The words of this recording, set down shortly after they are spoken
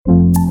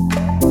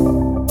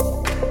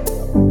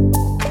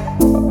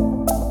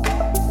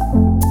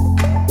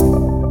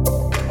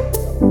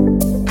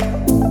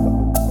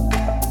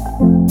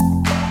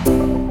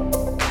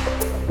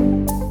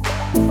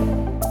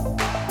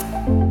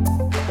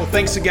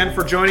thanks again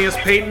for joining us,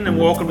 Paton, and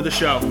welcome to the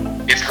show.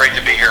 It's great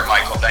to be here,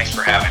 Michael. Thanks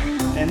for having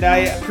me. And I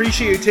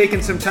appreciate you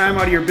taking some time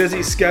out of your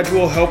busy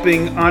schedule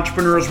helping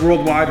entrepreneurs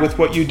worldwide with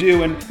what you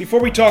do. And before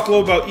we talk a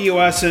little about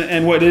EOS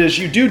and what it is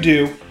you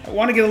do, I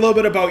want to get a little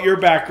bit about your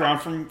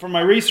background. From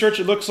my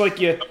research, it looks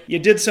like you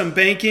did some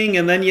banking,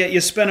 and then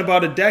you spent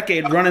about a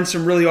decade running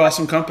some really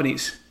awesome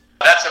companies.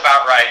 That's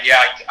about right.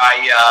 Yeah,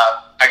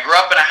 I grew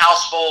up in a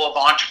house full of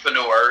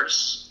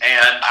entrepreneurs,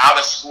 and out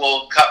of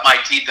school cut my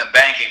teeth in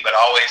banking, but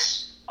always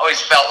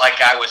felt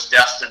like I was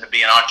destined to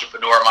be an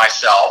entrepreneur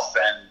myself,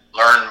 and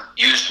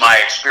used my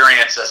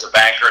experience as a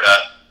banker to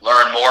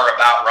learn more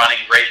about running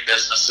great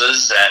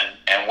businesses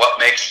and what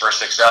makes for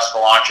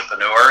successful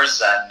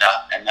entrepreneurs, and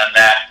then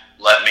that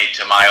led me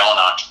to my own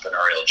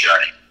entrepreneurial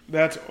journey.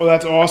 That's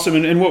awesome.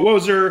 And what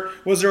was there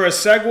a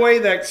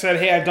segue that said,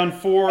 hey, I've done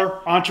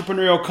 4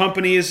 entrepreneurial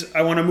companies,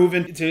 I want to move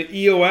into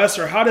EOS,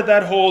 or how did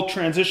that whole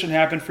transition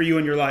happen for you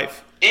in your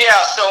life?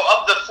 Yeah, so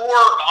of the 4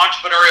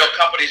 entrepreneurial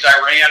companies I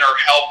ran or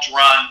helped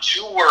run,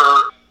 2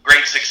 were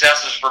great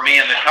successes for me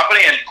in the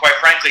company, and quite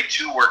frankly,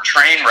 2 were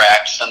train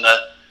wrecks. And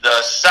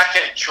the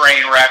second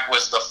train wreck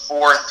was the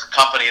 4th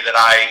company that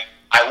I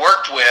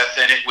worked with,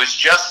 and it was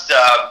just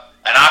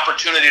an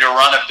opportunity to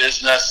run a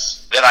business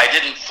that I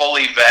didn't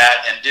fully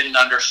vet and didn't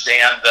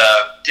understand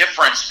the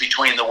difference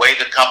between the way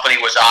the company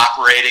was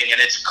operating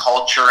and its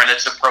culture and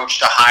its approach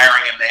to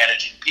hiring and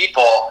managing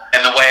people,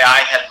 and the way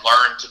I had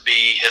learned to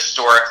be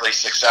historically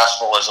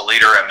successful as a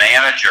leader and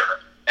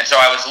manager. And so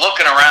I was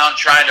looking around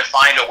trying to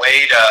find a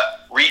way to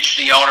reach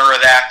the owner of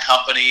that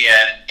company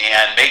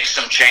and make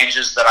some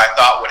changes that I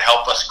thought would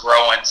help us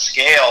grow and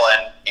scale.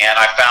 And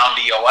I found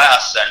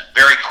EOS and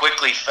very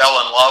quickly fell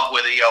in love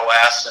with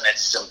EOS and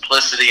its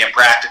simplicity and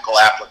practical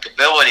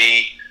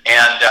applicability.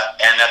 And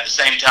at the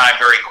same time,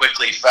 very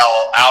quickly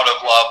fell out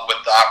of love with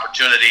the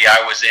opportunity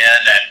I was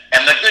in.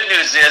 And the good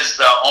news is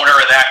the owner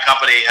of that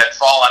company had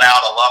fallen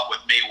out of love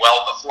with me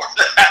well before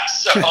that.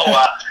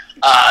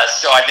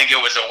 So I think it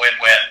was a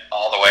win-win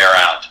all the way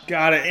around.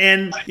 Got it.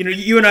 And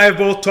you and I have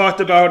both talked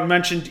about and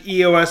mentioned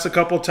EOS a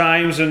couple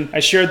times, and I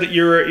shared that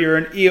you're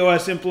an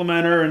EOS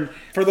Implementer. And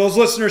for those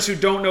listeners who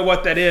don't know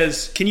what that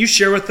is, can you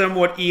share with them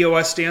what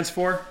EOS stands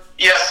for?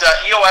 Yes,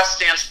 EOS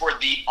stands for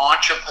the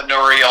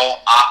Entrepreneurial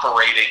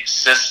Operating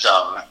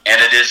System,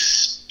 and it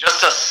is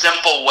just a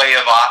simple way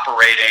of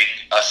operating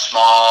a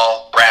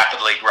small,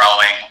 rapidly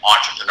growing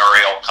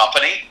entrepreneurial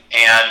company.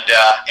 And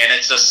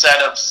it's a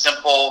set of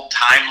simple,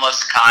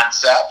 timeless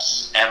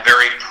concepts and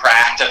very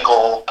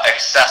practical,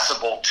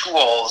 accessible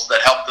tools that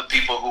help the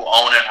people who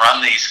own and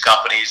run these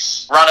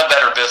companies run a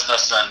better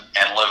business and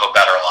live a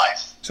better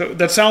life. So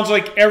that sounds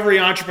like every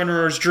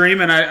entrepreneur's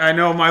dream, and I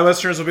know my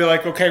listeners will be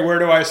like, okay, where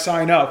do I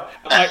sign up?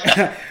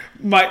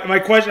 My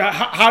question,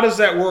 how does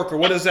that work, or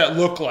what does that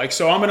look like?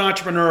 So I'm an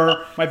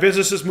entrepreneur, my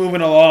business is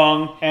moving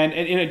along,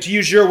 and to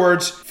use your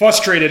words,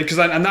 frustrated because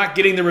I'm not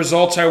getting the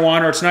results I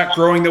want, or it's not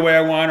growing the way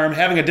I want, or I'm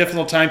having a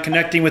difficult time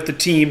connecting with the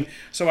team.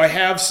 So I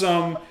have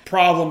some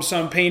problem,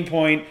 some pain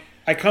point.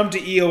 I come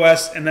to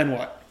EOS, and then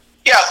what?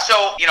 Yeah,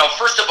 so,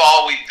 first of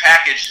all, we've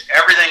packaged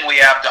everything we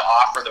have to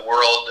offer the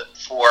world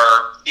for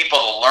people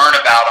to learn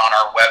about on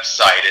our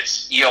website.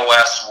 It's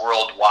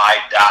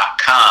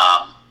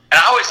EOSWorldwide.com. And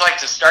I always like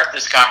to start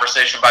this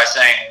conversation by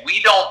saying we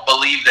don't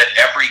believe that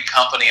every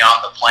company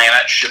on the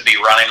planet should be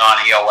running on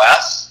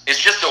EOS.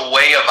 It's just a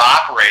way of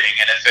operating,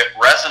 and if it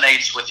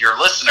resonates with your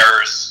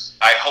listeners,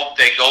 I hope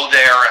they go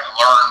there and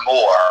learn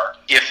more.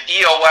 If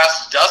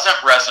EOS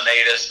doesn't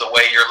resonate as the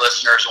way your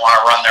listeners want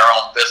to run their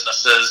own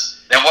businesses,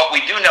 then what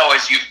we do know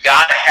is you've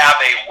got to have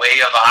a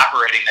way of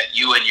operating that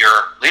you and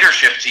your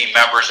leadership team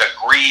members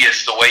agree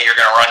is the way you're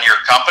going to run your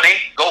company.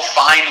 Go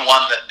find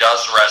one that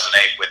does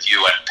resonate with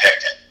you and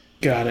pick it.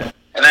 Got it.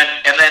 And then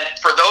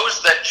for those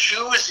that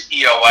choose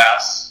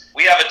EOS,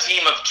 we have a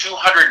team of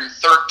 213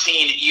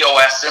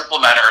 EOS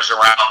implementers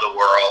around the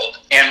world.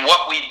 And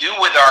what we do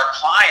with our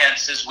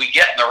clients is we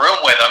get in the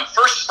room with them,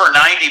 first for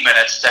 90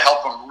 minutes to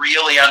help them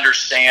really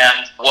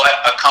understand what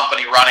a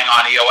company running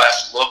on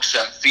EOS looks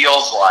and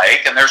feels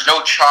like. And there's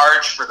no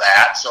charge for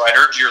that. So I'd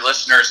urge your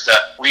listeners to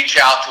reach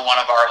out to one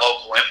of our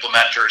local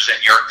implementers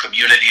in your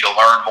community to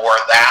learn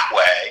more that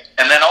way.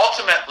 And then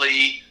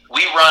ultimately,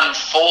 we run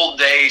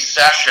full-day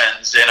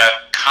sessions in a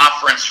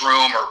conference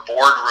room or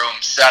boardroom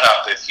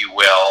setup, if you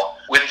will,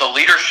 with the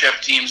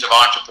leadership teams of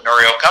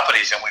entrepreneurial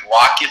companies. And we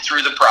walk you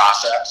through the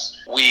process.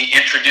 We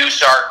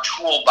introduce our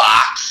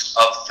toolbox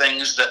of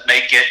things that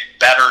make it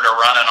better to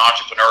run an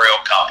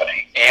entrepreneurial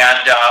company.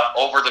 And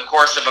over the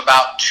course of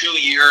about 2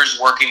 years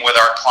working with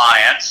our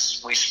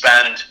clients, we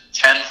spend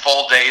 10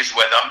 full days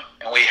with them,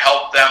 and we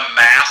help them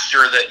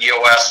master the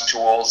EOS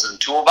tools and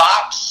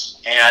toolbox,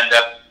 and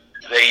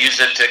they use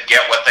it to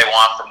get what they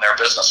want from their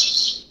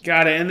businesses.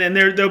 Got it. And then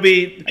there'll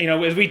be,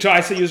 as we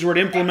talk, I use the word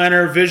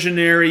implementer,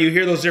 visionary. You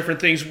hear those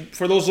different things.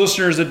 For those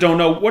listeners that don't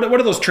know, what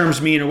do those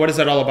terms mean, or what is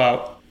that all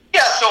about?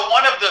 Yeah, so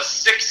one of the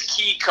 6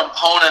 key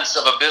components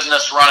of a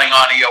business running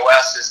on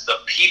EOS is the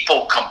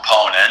people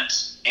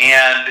component.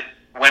 And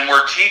when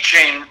we're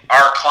teaching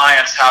our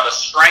clients how to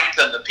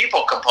strengthen the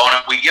people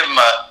component, we give them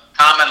a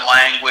common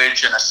language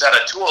language and a set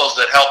of tools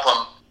that help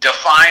them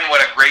define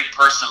what a great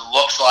person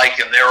looks like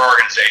in their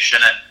organization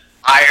and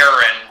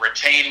hire and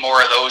retain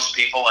more of those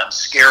people and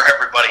scare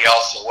everybody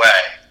else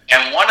away.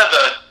 And one of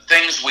the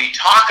things we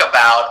talk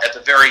about at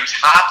the very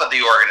top of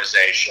the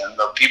organization,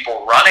 the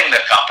people running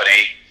the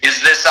company,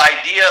 is this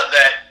idea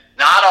that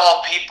not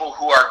all people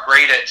who are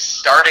great at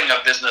starting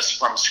a business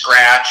from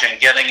scratch and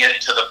getting it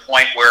to the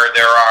point where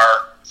there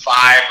are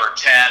 5 or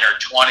 10 or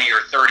 20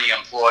 or 30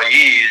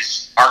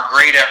 employees are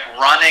great at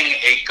running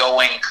a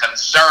going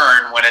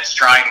concern when it's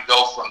trying to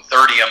go from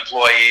 30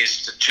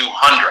 employees to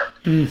 200.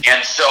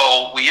 And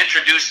so we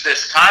introduced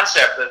this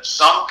concept that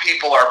some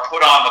people are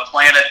put on the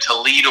planet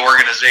to lead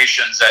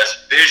organizations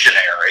as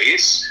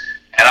visionaries,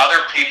 and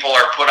other people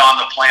are put on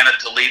the planet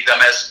to lead them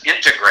as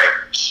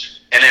integrators.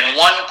 And in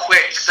one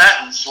quick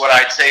sentence, what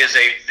I'd say is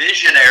a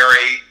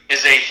visionary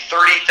is a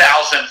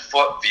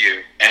 30,000-foot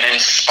view, an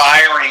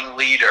inspiring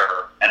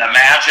leader, an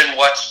imagine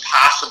what's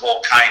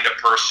possible kind of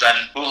person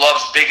who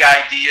loves big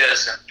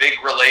ideas and big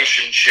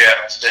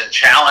relationships and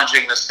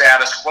challenging the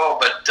status quo,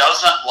 but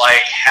doesn't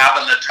like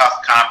having the tough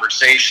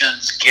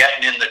conversations,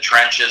 getting in the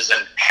trenches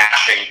and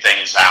hashing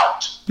things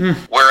out.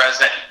 Whereas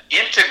an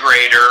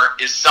integrator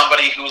is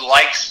somebody who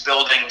likes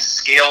building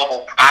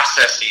scalable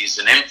processes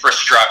and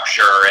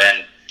infrastructure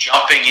and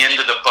jumping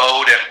into the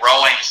boat and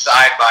rowing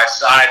side by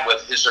side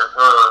with his or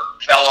her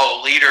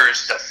fellow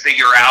leaders to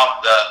figure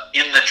out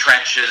the in the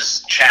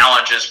trenches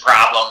challenges,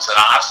 problems, and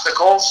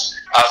obstacles,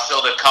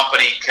 so the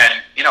company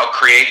can,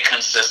 create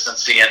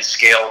consistency and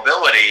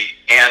scalability.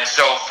 And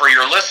so for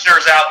your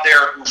listeners out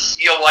there who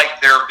feel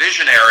like they're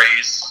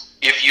visionaries,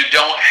 if you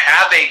don't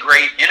have a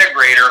great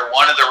integrator,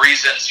 one of the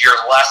reasons you're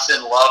less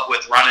in love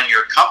with running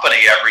your company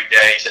every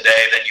day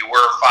today than you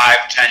were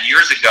 5-10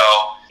 years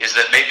ago is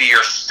that maybe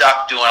you're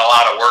stuck doing a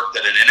lot of work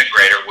that an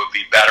integrator would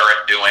be better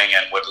at doing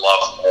and would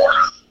love more.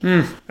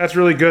 That's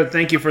really good.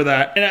 Thank you for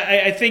that. And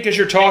I think as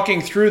you're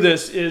talking through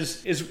this,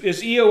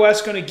 is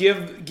EOS going to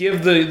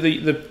give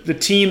the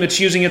team that's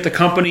using it, the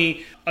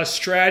company, a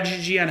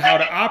strategy on how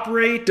to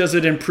operate? Does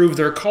it improve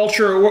their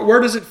culture? Or where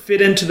does it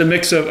fit into the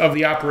mix of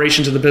the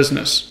operations of the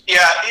business?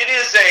 Yeah, it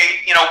is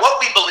what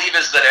we believe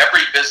is that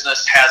every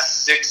business has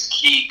 6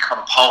 key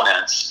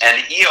components,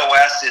 and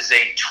EOS is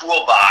a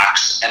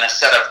toolbox and a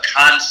set of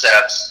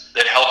concepts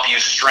that help you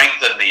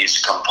strengthen these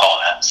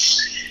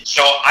components.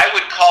 So I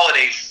would call it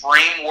a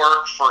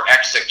framework for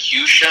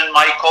execution,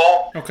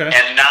 Michael,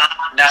 and not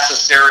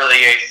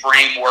necessarily a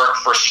framework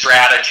for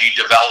strategy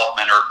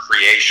development or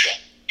creation.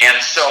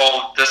 And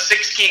so the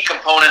 6 key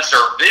components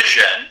are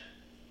vision,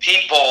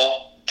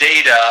 people,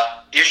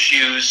 data,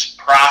 issues,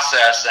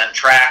 process, and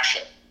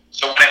traction.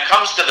 So when it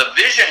comes to the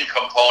vision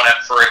component,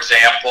 for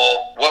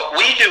example, what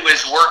we do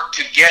is work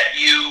to get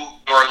you,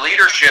 your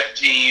leadership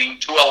team,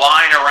 to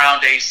align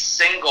around a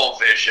single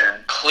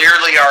vision,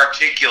 clearly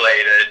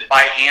articulated,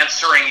 by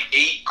answering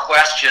 8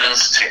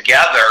 questions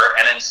together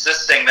and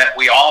insisting that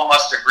we all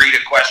must agree to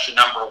question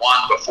number 1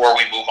 before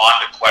we move on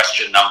to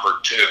question number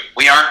 2.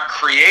 We aren't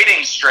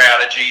creating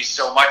strategy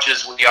so much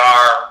as we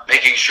are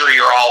making sure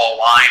you're all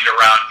aligned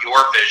around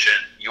your vision,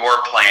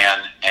 your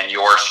plan, and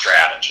your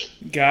strategy.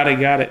 Got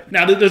it.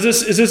 Now, does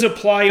this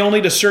apply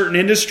only to certain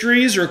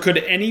industries, or could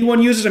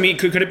anyone use it? I mean,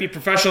 could it be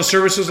professional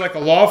services like a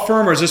law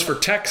firm, or is this for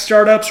tech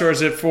startups, or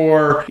is it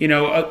for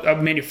a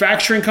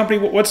manufacturing company?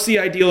 What's the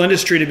ideal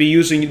industry to be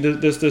using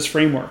this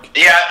framework?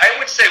 Yeah, I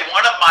would say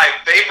one of my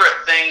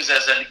favorite things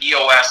as an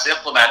EOS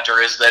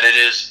implementer is that it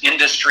is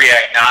industry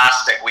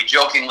agnostic. We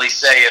jokingly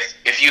say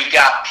if you've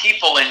got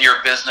people in your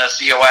business,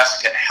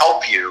 EOS can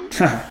help you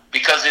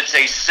because it's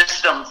a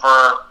system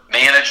for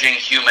managing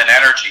human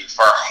energy,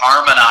 for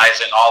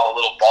harmonizing all the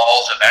little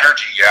balls of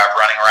energy you have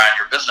running around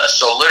your business.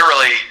 So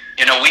literally,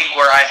 in a week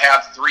where I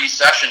have 3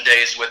 session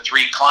days with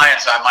 3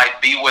 clients, I might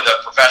be with a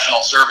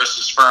professional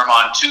services firm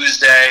on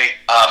Tuesday,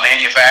 a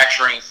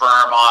manufacturing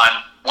firm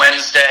on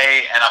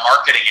Wednesday, and a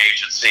marketing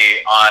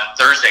agency on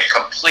Thursday.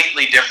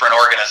 Completely different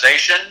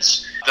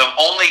organizations. The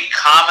only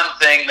common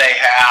thing they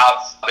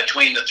have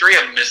between the 3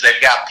 of them is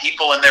they've got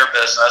people in their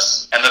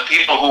business, and the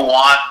people who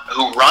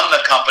run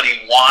the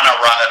company want to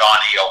run it on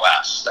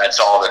EOS. That's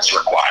all that's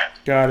required.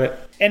 Got it.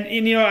 And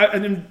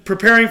in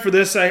preparing for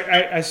this,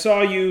 I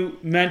saw you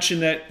mention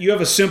that you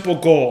have a simple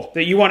goal,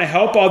 that you want to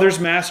help others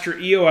master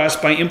EOS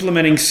by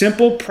implementing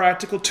simple,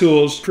 practical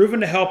tools proven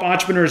to help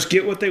entrepreneurs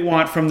get what they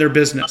want from their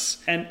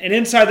business. And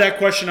inside that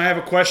question, I have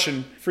a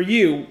question for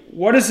you.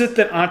 What is it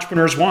that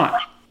entrepreneurs want?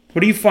 What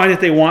do you find that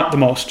they want the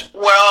most?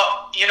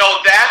 Well,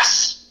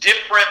 that's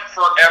different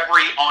for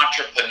every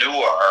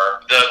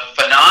entrepreneur. The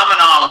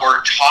phenomenon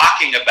we're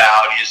talking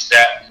about is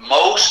that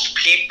most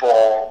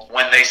people,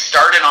 when they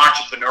start an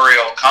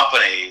entrepreneurial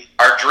company,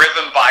 are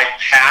driven by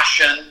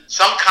passion,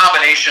 some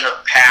combination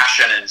of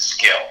passion and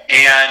skill.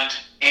 And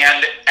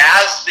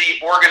as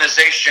the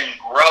organization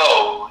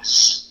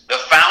grows, the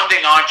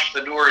founding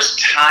entrepreneur's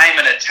time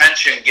and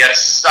attention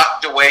gets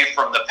sucked away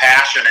from the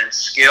passion and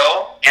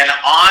skill and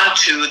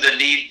onto the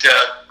need to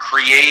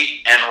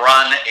create and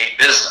run a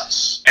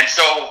business. And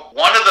so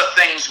one of the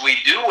things we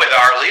do with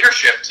our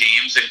leadership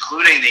teams,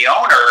 including the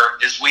owner,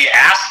 is we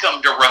ask them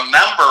to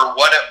remember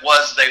what it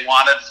was they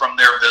wanted from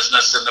their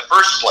business in the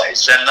first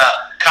place. And the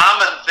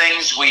common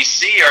things we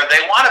see are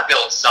they want to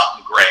build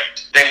something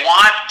great. They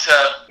want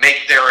to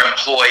make their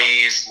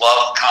employees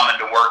love coming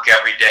to work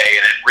every day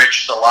and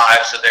enrich the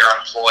lives of their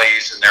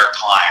employees and their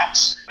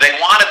clients. They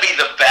want to be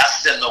the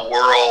best in the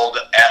world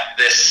at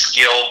this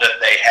skill that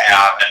they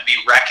have and be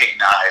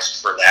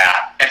recognized for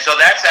that. And so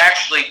that's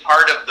actually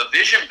part of the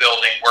vision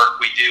building work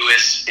we do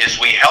is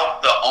we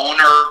help the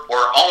owner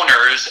or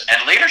owners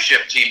and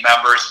leadership team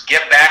members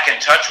get back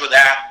in touch with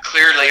that,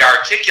 clearly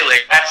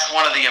articulate. That's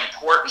one of the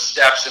important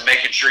steps in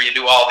making sure you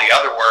do all the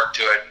other work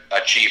to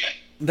achieve it.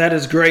 That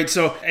is great.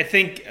 So I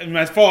think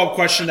my follow-up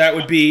question to that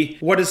would be,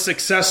 what does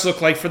success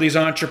look like for these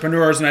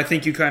entrepreneurs? And I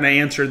think you kind of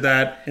answered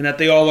that, in that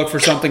they all look for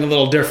something a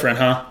little different,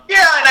 huh? Yeah,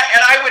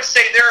 and I would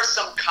say there are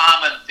some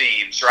common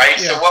themes, right?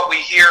 Yeah. So what we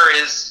hear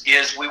is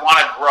we want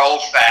to grow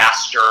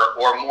faster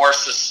or more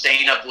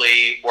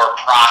sustainably or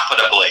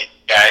profitably.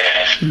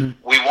 Okay? Mm-hmm.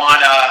 We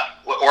want to,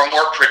 or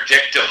more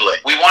predictably.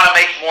 We want to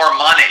make more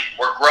money.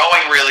 We're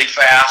growing really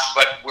fast,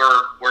 but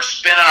we're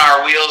spinning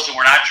our wheels and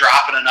we're not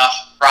dropping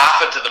enough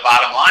profit to the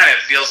bottom line. It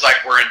feels like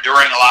we're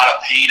enduring a lot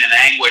of pain and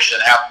anguish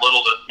and have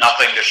little to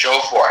nothing to show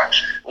for it.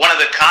 One of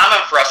the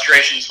common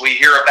frustrations we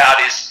hear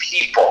about is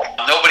people.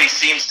 Nobody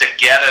seems to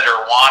get it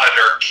or want it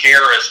or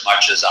care as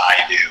much as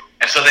I do.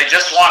 And so they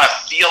just want to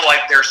feel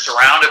like they're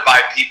surrounded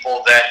by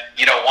people that,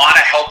 want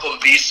to help them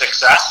be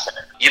successful.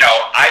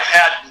 I've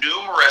had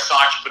numerous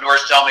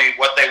entrepreneurs tell me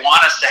what they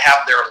want is to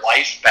have their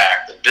life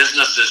back. The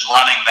business is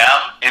running them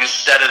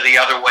instead of the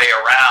other way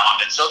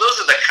around. And so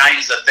those are the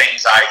kinds of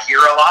things I hear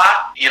a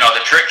lot.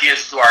 The trick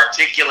is to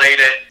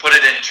articulate it, put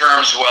it in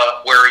terms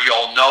where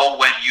you'll know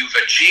when you've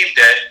achieved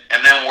it,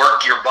 and then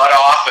work your butt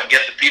off and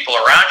get the people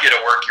around you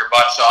to work your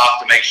butts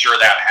off to make sure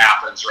that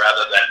happens,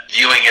 rather than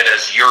viewing it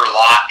as your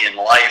lot in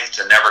life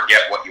to never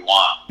get what you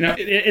want.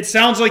 It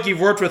sounds like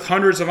you've worked with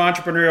hundreds of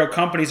entrepreneurial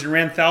companies and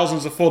ran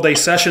thousands of full-day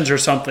sessions or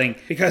something,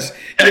 because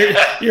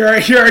you're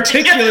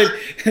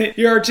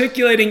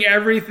articulating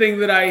everything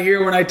that I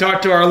hear when I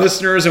talk to our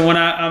listeners and when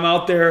I'm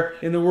out there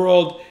in the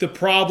world, the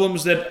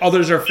problems that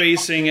others are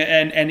facing,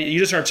 and you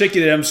just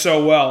articulate them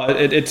so well.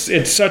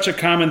 It's such a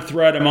common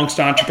thread amongst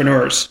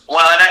entrepreneurs.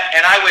 Well,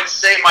 and I would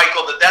say,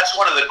 Michael, that's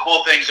one of the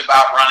cool things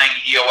about running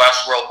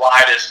EOS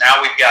Worldwide is now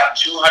we've got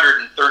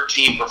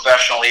 213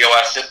 professional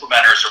EOS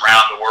implementers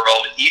around the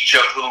world, each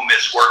of whom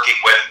is working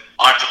with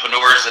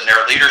entrepreneurs and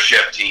their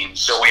leadership teams.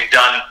 So we've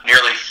done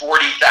nearly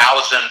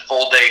 40,000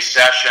 full-day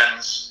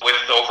sessions with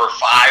over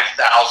 5,000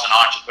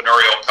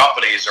 entrepreneurial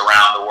companies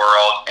around the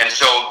world. And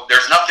so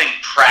there's nothing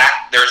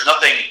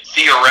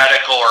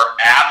theoretical or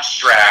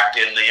abstract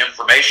in the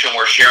information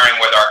we're sharing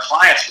with our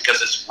clients, because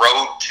it's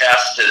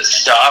road-tested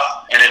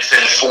stuff and it's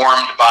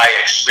informed by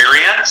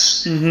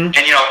experience. Mm-hmm.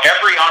 And,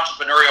 every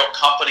entrepreneurial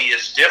company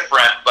is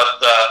different, but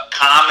the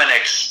common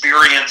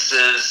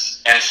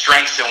experiences and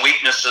strengths and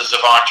weaknesses of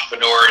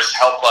entrepreneurs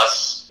help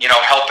us,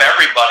 help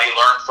everybody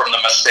learn from the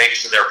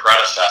mistakes of their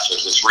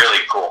predecessors. It's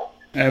really cool.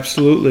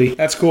 Absolutely.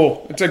 That's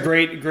cool. It's a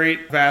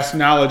great, vast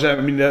knowledge. I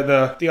mean,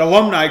 the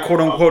alumni,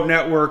 quote unquote,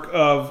 network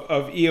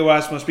of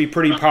EOS must be a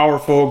pretty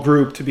powerful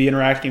group to be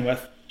interacting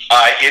with.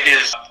 It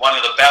is one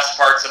of the best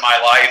parts of my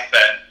life,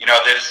 and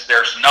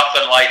there's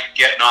nothing like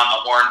getting on the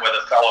horn with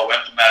a fellow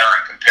implementer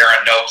and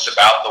comparing notes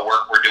about the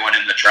work we're doing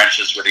in the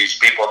trenches with these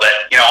people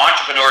that,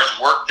 entrepreneurs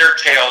work their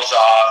tails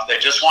off. They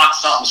just want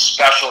something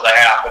special to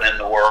happen in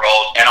the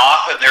world, and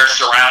often they're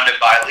surrounded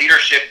by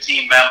leadership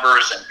team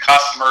members and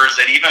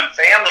customers and even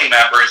family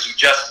members who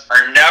just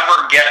are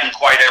never getting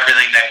quite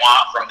everything they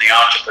want from the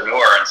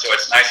entrepreneur, and so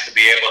it's nice to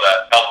be able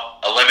to help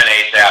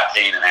eliminate that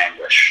pain and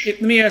anguish.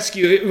 Let me ask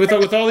you,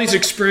 with all these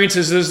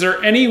experiences, is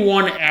there any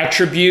one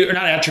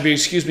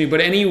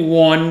but any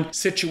one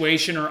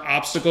situation or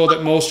obstacle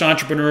that most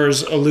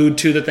entrepreneurs allude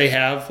to that they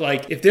have?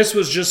 Like, if this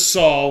was just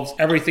solved,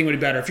 everything would be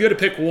better. If you had to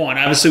pick one,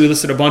 obviously we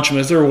listed a bunch of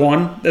them. Is there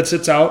one that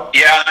sits out?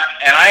 Yeah,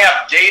 and I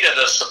have data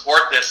to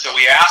support this. So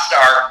we asked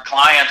our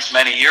clients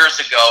many years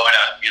ago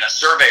in a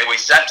survey we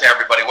sent to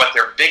everybody what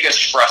their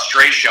biggest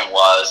frustration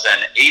was,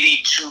 and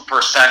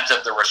 82%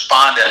 of the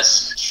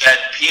respondents said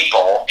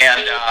people,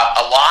 and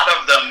a lot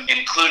of them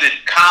included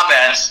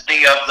comments.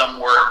 Many of them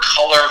were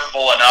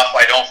colorful enough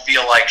I don't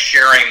feel like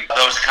sharing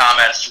those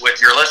comments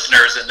with your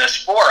listeners in this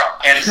forum.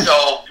 And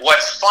so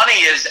what's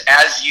funny is,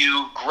 as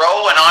you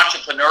grow an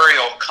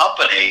entrepreneurial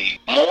company,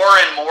 more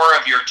and more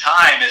of your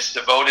time is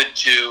devoted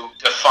to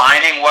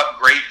defining what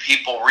great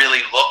people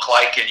really look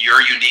like in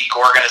your unique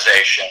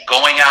organization,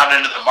 going out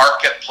into the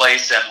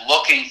marketplace and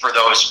looking for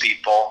those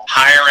people,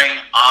 hiring,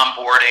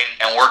 onboarding,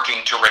 and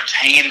working to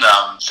retain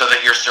them so that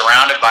you're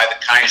surrounded by the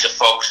kinds of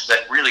folks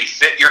that really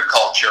fit your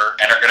culture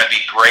and are going to be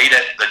great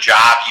at the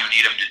job you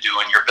need them to do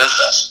in your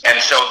business. And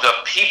so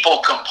the people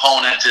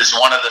component is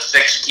one of the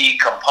 6 key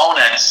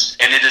components,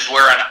 and it is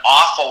where an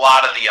awful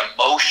lot of the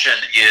emotion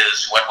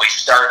is when we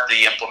start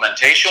the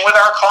implementation with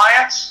our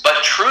clients.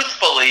 But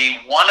truthfully,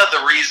 one of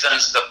the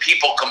reasons the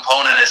people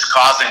component is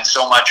causing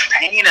so much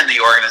pain in the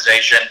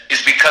organization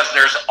is because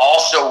there's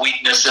also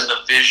weakness in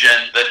the vision,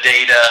 the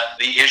data,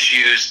 the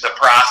issues, the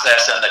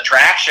process, and the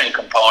traction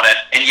component.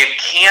 And you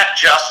can't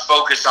just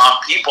focus on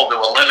people to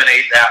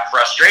eliminate that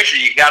frustration.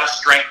 You got to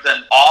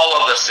strengthen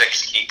all of the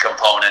 6 key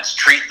components,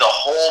 treat the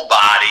whole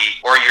body,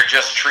 or you're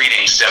just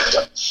treating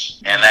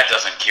symptoms, and that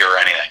doesn't cure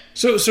anything.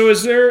 So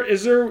is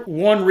there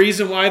one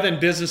reason why then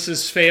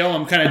businesses fail?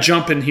 I'm kind of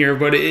jumping here,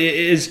 but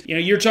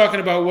you're talking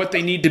about what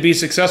they need to be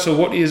successful.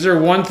 What is there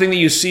one thing that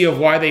you see of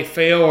why they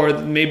fail or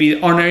maybe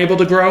unable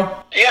to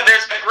grow? Yeah,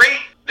 there's a great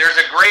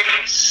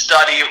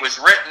study. It was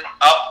written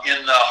up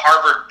in the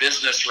Harvard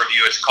Business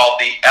Review. It's called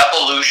The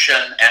Evolution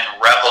and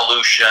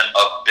Revolution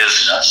of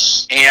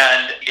Business.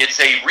 And it's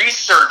a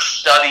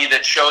research study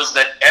that shows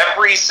that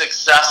every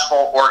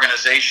successful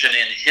organization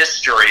in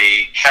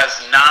history has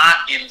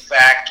not, in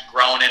fact,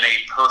 grown in a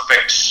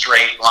perfect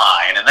straight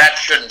line. And that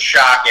shouldn't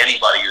shock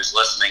anybody who's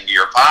listening to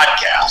your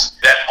podcast.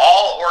 That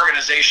all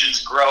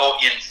organizations grow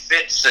in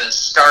fits and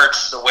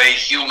starts the way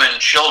human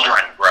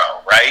children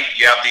grow, right?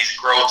 You have these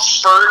growth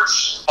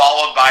spurts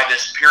followed by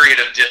this period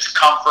of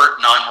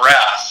discomfort and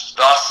unrest,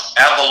 thus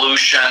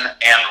evolution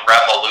and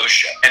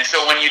revolution. And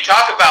so when you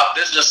talk about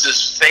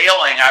businesses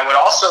failing, I would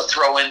also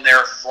throw in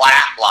there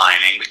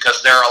flatlining,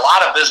 because there are a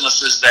lot of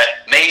businesses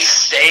that may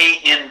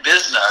stay in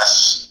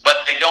business,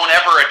 but they don't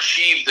ever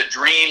achieve the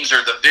dreams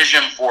or the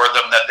vision for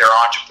them that their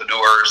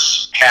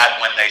entrepreneurs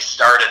had when they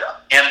started them.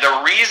 And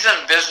the reason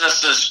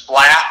businesses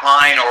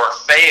flatline or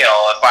fail,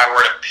 if I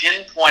were to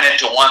pinpoint it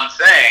to one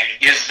thing,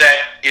 is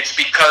that it's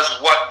because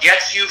what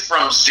gets you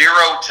from 0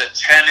 to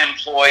 10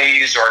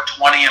 employees or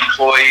 20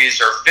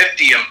 employees or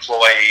 50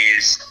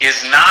 employees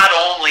is not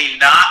only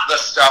not the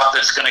stuff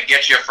that's going to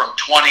get you from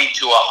 20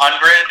 to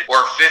 100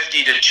 or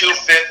 50 to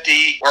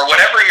 250 or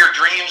whatever your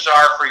dreams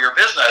are for your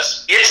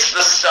business. It's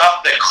the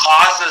stuff that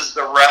causes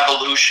the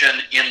revolution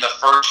in the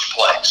first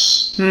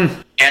place.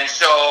 And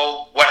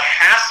so what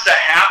has to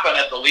happen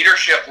at the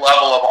leadership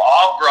level of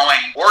all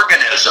growing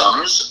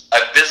organisms,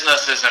 a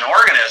business is an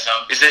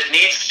organism, is it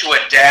needs to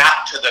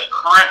adapt to the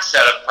current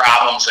set of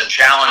problems and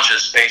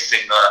challenges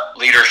facing the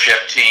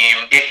leadership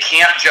team. It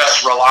can't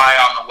just rely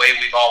on the way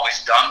we've always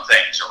done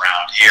things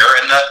around here.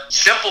 And the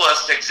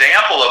simplest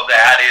example of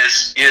that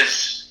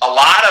is a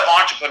lot of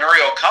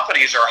entrepreneurial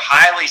companies are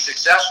highly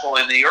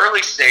successful in the early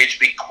stage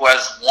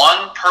because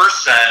one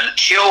person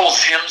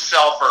kills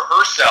himself or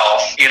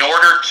herself in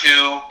order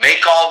to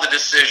make all the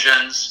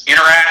decisions,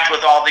 interact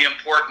with all the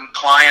important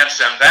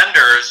clients and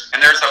vendors, and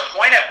there's a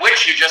point at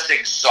which you just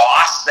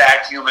exhaust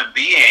that human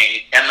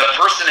being, and the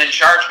person in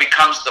charge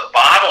becomes the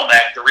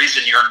bottleneck, the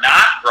reason you're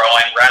not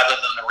growing rather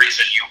than the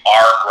reason you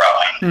are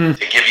growing,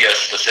 to give you a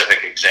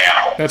specific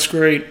example. That's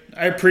great.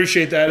 I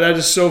appreciate that. That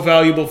is so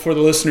valuable for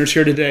the listeners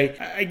here today.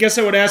 I guess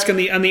I would ask on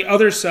the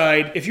other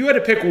side, if you had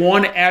to pick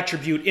one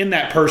attribute in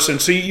that person,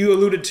 so you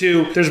alluded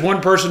to there's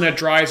one person that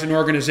drives an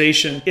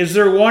organization. Is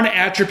there one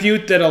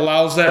attribute that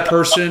allows that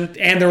person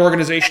and their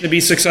organization to be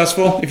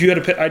successful? If you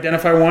had to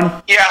identify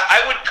one? Yeah,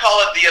 I would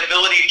call it the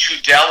ability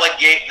to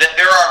delegate.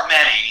 There are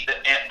many,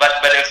 but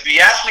if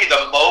you ask me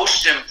the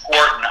most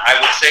important, I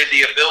would say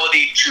the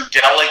ability to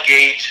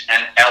delegate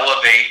and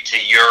elevate to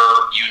your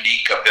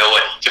unique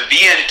ability. To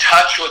be in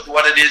touch with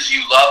what it is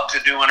you love to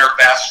do and are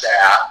best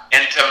at,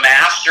 and to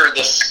master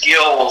the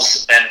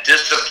skills and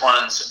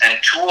disciplines and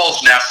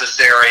tools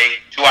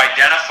necessary to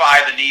identify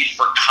the need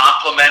for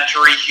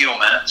complementary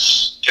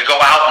humans, to go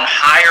out and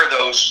hire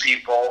those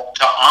people,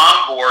 to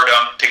onboard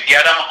them, to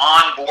get them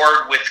on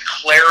board with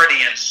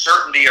clarity and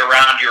certainty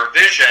around your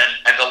vision,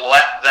 and to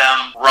let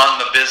them run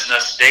the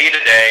business day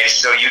to day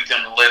so you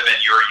can live in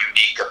your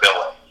unique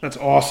ability. That's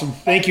awesome.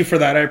 Thank you for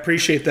that. I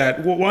appreciate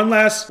that. One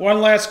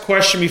last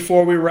question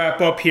before we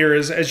wrap up here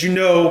is, as you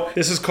know,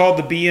 this is called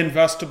the Be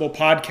Investable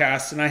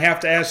podcast, and I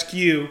have to ask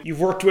you, you've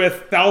worked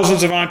with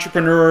thousands of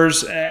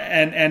entrepreneurs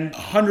and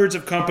hundreds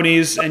of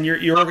companies, and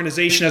your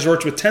organization has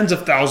worked with tens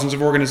of thousands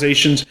of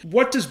organizations.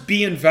 What does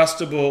Be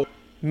Investable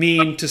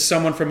mean to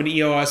someone from an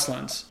EOS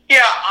lens?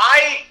 Yeah,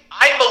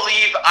 I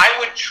believe I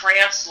would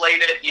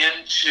translate it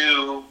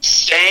into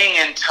staying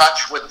in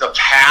touch with the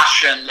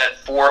passion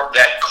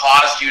that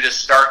caused you to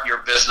start your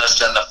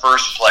business in the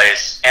first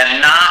place,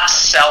 and not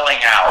selling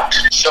out.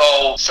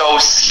 product. So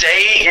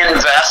stay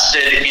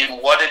invested in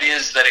what it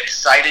is that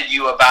excited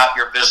you about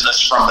your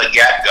business from the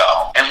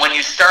get-go. And when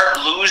you start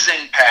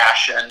losing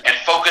passion and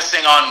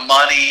focusing on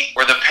money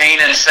or the pain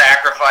and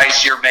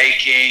sacrifice you're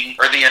making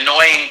or the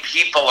annoying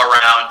people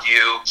around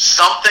you,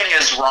 something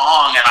is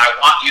wrong, and I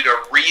want you to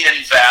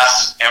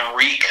reinvest and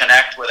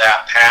reconnect with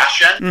that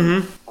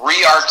passion.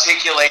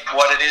 Re-articulate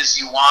what it is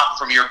you want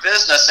from your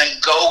business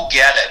and go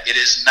get it. It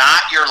is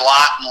not your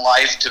lot in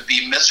life to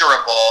be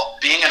miserable.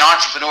 Being an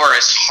entrepreneur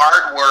is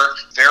hard work,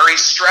 very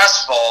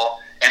stressful,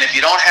 and if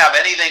you don't have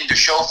anything to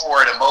show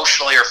for it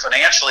emotionally or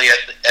financially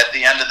at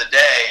the end of the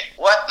day,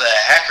 what the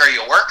heck are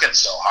you working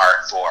so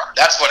hard for?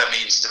 That's what it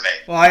means to me.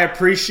 Well, I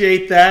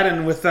appreciate that,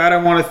 and with that, I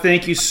want to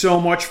thank you so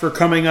much for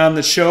coming on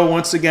the show.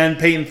 Once again,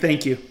 Paton,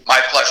 thank you.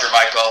 My pleasure,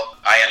 Michael.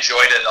 I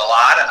enjoyed it a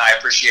lot, and I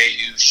appreciate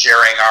you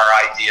sharing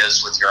our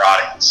ideas with your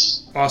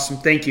audience. Awesome.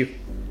 Thank you.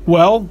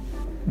 Well,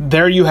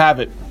 there you have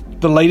it.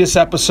 The latest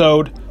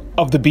episode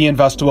of the Be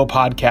Investable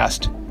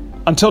podcast.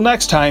 Until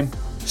next time,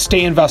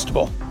 stay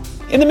investable.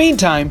 In the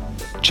meantime,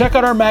 check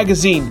out our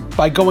magazine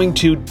by going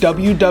to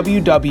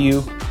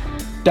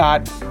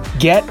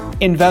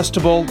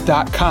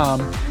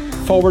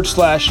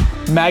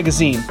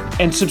www.getinvestable.com/magazine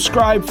and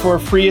subscribe for a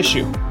free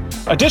issue.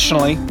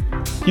 Additionally,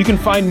 you can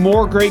find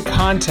more great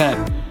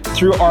content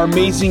through our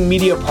amazing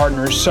media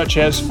partners such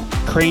as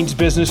Crane's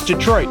Business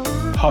Detroit,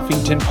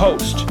 Huffington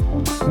Post,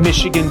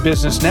 Michigan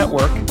Business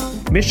Network,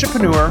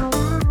 Michipreneur,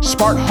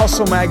 Smart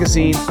Hustle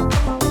Magazine,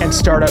 and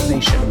Startup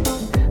Nation.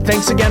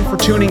 Thanks again for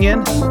tuning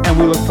in, and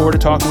we look forward to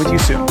talking with you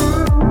soon.